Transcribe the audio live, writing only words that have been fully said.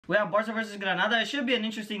We have Barca versus Granada. It should be an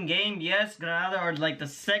interesting game. Yes, Granada are like the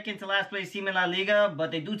second to last place team in La Liga,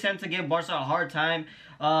 but they do tend to give Barca a hard time.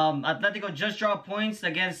 Atletico just dropped points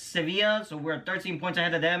against Sevilla, so we're 13 points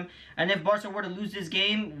ahead of them. And if Barca were to lose this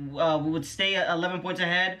game, we would stay at 11 points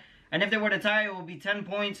ahead. And if they were to tie, it would be 10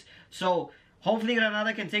 points. So hopefully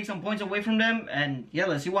Granada can take some points away from them. And yeah,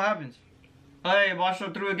 let's see what happens. Alright,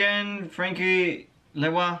 Barca through again. Frankie,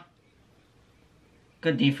 Lewa.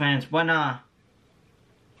 Good defense. Buena.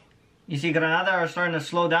 You see, Granada are starting to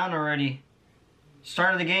slow down already.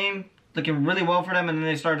 Start of the game, looking really well for them, and then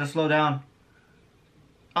they start to slow down.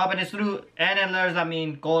 Up and it's through, and then there's,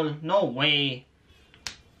 goal. No way.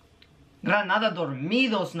 Granada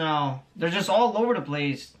dormidos now. They're just all over the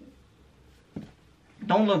place.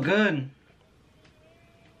 Don't look good.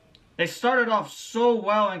 They started off so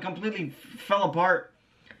well and completely fell apart.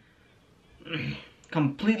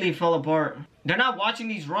 Completely fell apart. They're not watching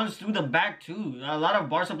these runs through the back too. A lot of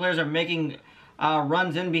Barca players are making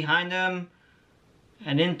runs in behind them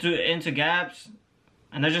and into gaps,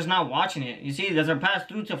 and they're just not watching it. You see, there's a pass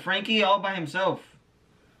through to Frankie all by himself.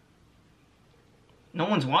 No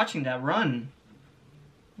one's watching that run.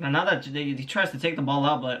 Now that he tries to take the ball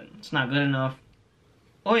out, but it's not good enough.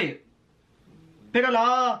 Oi!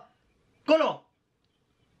 Pégala! Golo!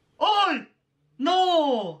 Oi!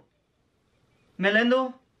 No!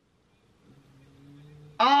 Melendo?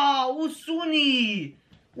 Ah, Usuni!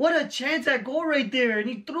 What a chance at goal right there, and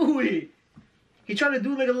he threw it. He tried to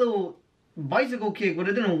do like a little bicycle kick, but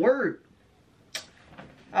it didn't work.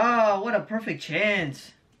 Ah, what a perfect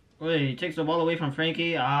chance. Wait, he takes the ball away from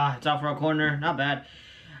Frankie. Ah, it's out for a corner. Not bad.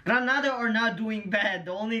 Granada are not doing bad.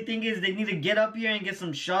 The only thing is they need to get up here and get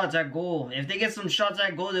some shots at goal. If they get some shots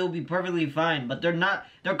at goal, they'll be perfectly fine. But they're not.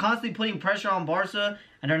 They're constantly putting pressure on Barca,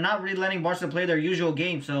 and they're not really letting Barca play their usual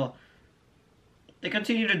game. So they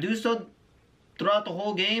continue to do so throughout the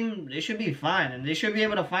whole game, they should be fine. And they should be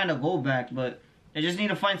able to find a goal back. But they just need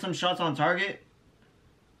to find some shots on target.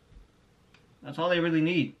 That's all they really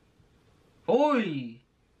need. Oi!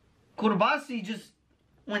 Kurbasi just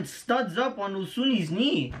went studs up on Usuni's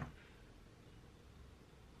knee.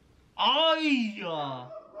 Ay!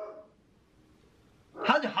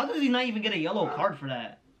 How does he not even get a yellow card for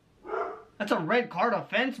that? That's a red card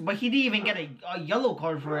offense, but he didn't even get a yellow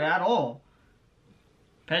card for it at all.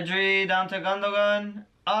 Pedri down to Gundogan.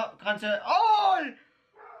 Up, concept. Oh!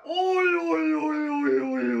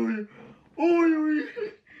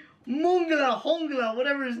 Mungla, Hongla,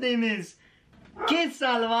 whatever his name is. Que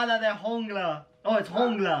salvada de Hongla. Oh, it's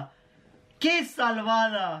Hongla. Que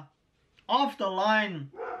salvada. Off the line.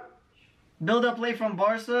 Build up play from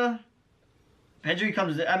Barca. Pedri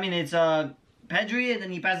comes, it's Pedri, and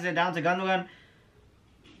then he passes it down to Gundogan.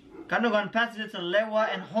 Gundogan passes it to Lewa,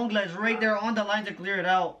 and Hongla is right there on the line to clear it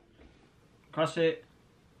out. Cross it.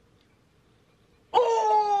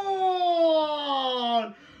 Oh!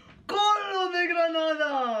 Gol de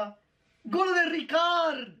Granada! Gol de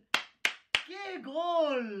Ricard! ¡Qué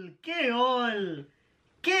gol! ¡Qué gol!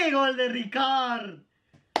 ¡Qué gol de Ricard!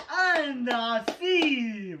 And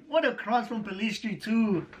see! What a cross from Pelistri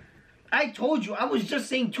too. I told you, I was just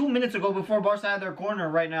saying 2 minutes ago before Barca had their corner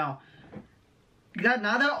right now.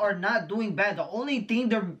 Granada are not doing bad. The only thing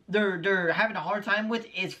they're having a hard time with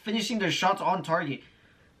is finishing their shots on target.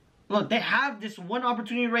 Look, they have this one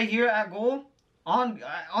opportunity right here at goal on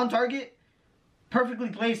target, perfectly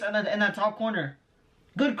placed in that top corner.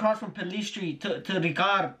 Good cross from Pelistri to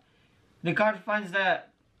Ricard. Ricard finds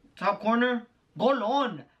that top corner. Goal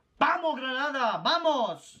on. Vamos Granada,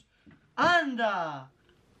 vamos. Anda.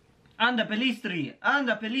 Anda Pelistri.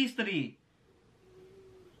 Anda Pelistri.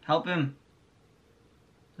 Help him.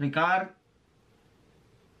 Ricard.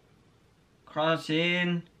 Cross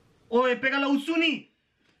in. Oye, pégala Usuni.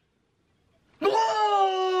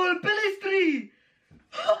 Gol! Pelistri.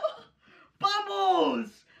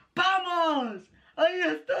 Vamos. Vamos. Ahí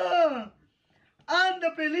está.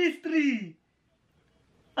 Anda Pelistri.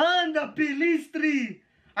 Anda Pelistri.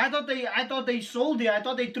 I thought they sold it. I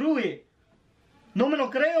thought they threw it. No me lo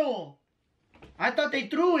creo. I thought they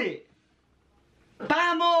threw it.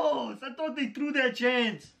 Vamos! I thought they threw that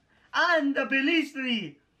chance. Anda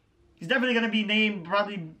Pelistri. He's definitely going to be named,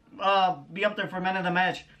 probably be up there for man of the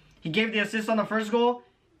match. He gave the assist on the first goal,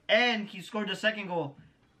 and he scored the second goal.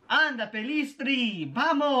 Anda Pelistri.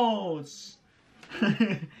 Vamos!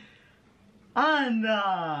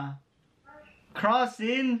 Anda. Cross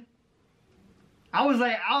in. I was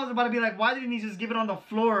about to be like, why didn't he just give it on the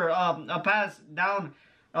floor? A pass down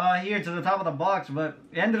here to the top of the box, but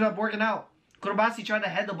it ended up working out. Kurbasi tried to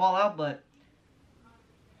head the ball out, but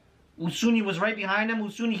Usuni was right behind him.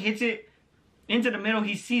 Usuni hits it into the middle.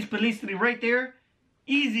 He sees Pelistri right there,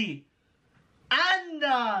 Easy.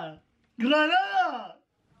 Anda. Granada.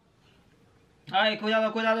 Ay,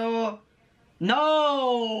 cuidado, cuidado.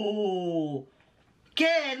 No.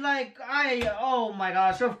 Get like oh my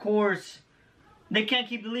gosh, of course. They can't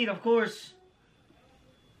keep the lead, of course.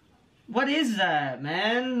 What is that,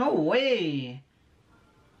 man? No way.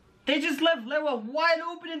 They just left Lewa wide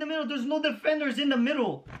open in the middle. There's no defenders in the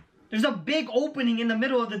middle. There's a big opening in the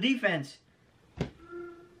middle of the defense.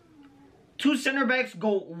 Two center backs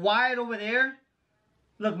go wide over there.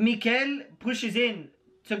 Look, Mikel pushes in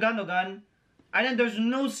to Gundogan. And then there's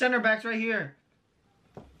no center backs right here.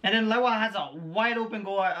 And then Lewa has a wide open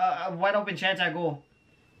goal, a wide open chance at goal.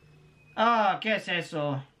 Ah, ¿qué es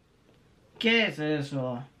eso? ¿Qué es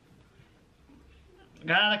eso?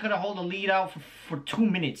 Granada could have held the lead out for 2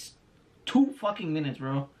 minutes. 2 fucking minutes,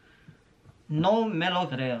 bro. No me lo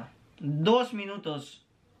creo. 2 minutos.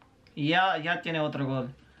 Ya tiene otro gol.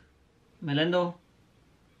 Melendo.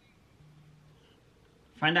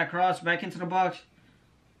 Find that cross back into the box.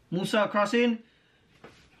 Musa cross in.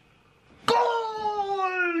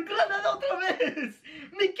 Goal! Granada otra vez.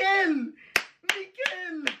 Mikel.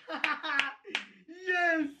 Mikel.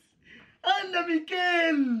 Yes. Anda,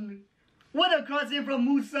 Mikel. What a cross in from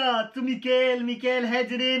Musa to Mikel. Mikel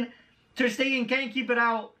heads it in. Ter Stegen can't keep it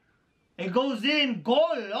out. It goes in.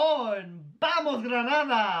 Goal on. Vamos,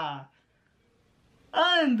 Granada.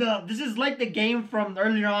 And this is like the game from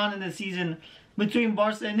earlier on in the season between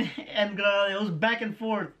Barca and Granada. It was back and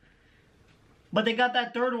forth. But they got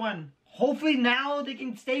that third one. Hopefully now they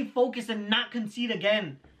can stay focused and not concede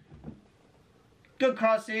again. Good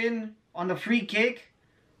cross in on the free kick.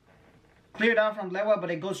 Cleared out from Lewa, but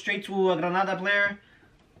it goes straight to a Granada player.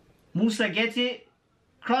 Musa gets it.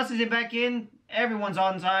 Crosses it back in. Everyone's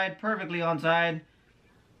onside. Perfectly onside.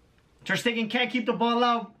 Ter Stegen can't keep the ball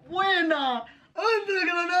out. Buena! Under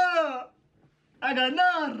Granada! A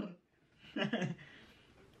ganar!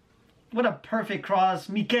 What a perfect cross.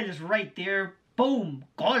 Mikel is right there. Boom!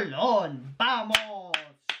 Goal on! Vamos!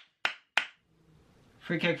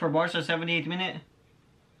 Free kick for Barca, 78th minute.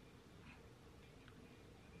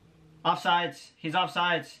 Offsides. He's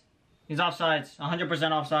offsides. He's offsides. 100%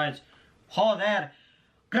 offsides. Joder.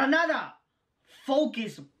 Granada!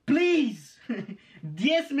 Focus, please! 10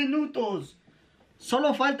 minutos.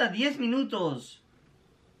 Solo falta 10 minutos.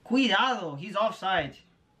 Cuidado. He's offside.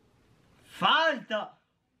 Falta.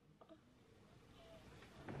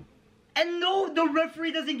 And no, the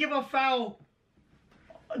referee doesn't give a foul.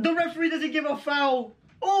 The referee doesn't give a foul.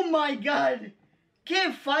 Oh my God.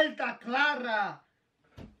 Que falta clara.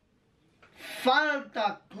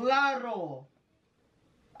 Falta claro.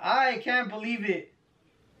 I can't believe it.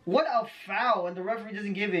 What a foul, and the referee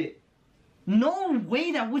doesn't give it. No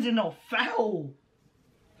way that wasn't a foul.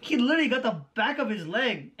 He literally got the back of his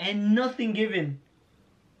leg and nothing given.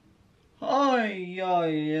 Ay,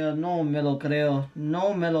 no me lo creo.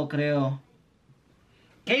 No me lo creo.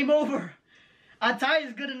 Game over. A tie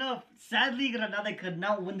is good enough. Sadly, Granada could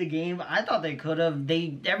not win the game. I thought they could have.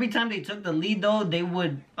 Every time they took the lead, though, they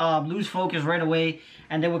would lose focus right away,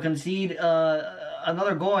 and they would concede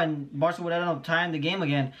another goal, and Barca would end up tying the game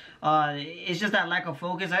again. It's just that lack of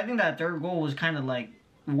focus. I think that third goal was kind of like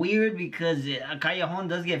weird because Callejon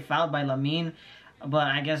does get fouled by Lamine, but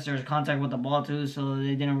I guess there's contact with the ball too, so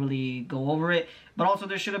they didn't really go over it. But also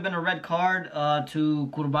there should have been a red card to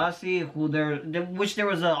Kurbasi, which there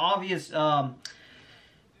was an obvious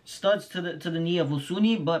studs to the knee of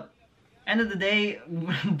Usuni, but end of the day,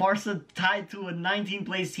 Barca tied to a 19th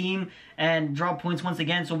place team and dropped points once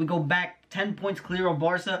again. So we go back 10 points clear of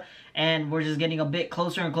Barca, and we're just getting a bit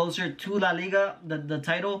closer and closer to La Liga, the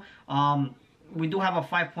title. We do have a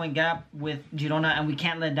 5-point gap with Girona, and we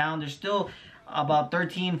can't let down. There's still about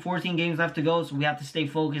 13, 14 games left to go, so we have to stay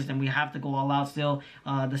focused and we have to go all out still.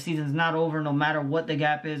 The season's not over no matter what the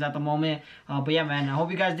gap is at the moment. But yeah, man, I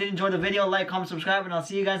hope you guys did enjoy the video. Like, comment, subscribe, and I'll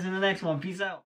see you guys in the next one. Peace out.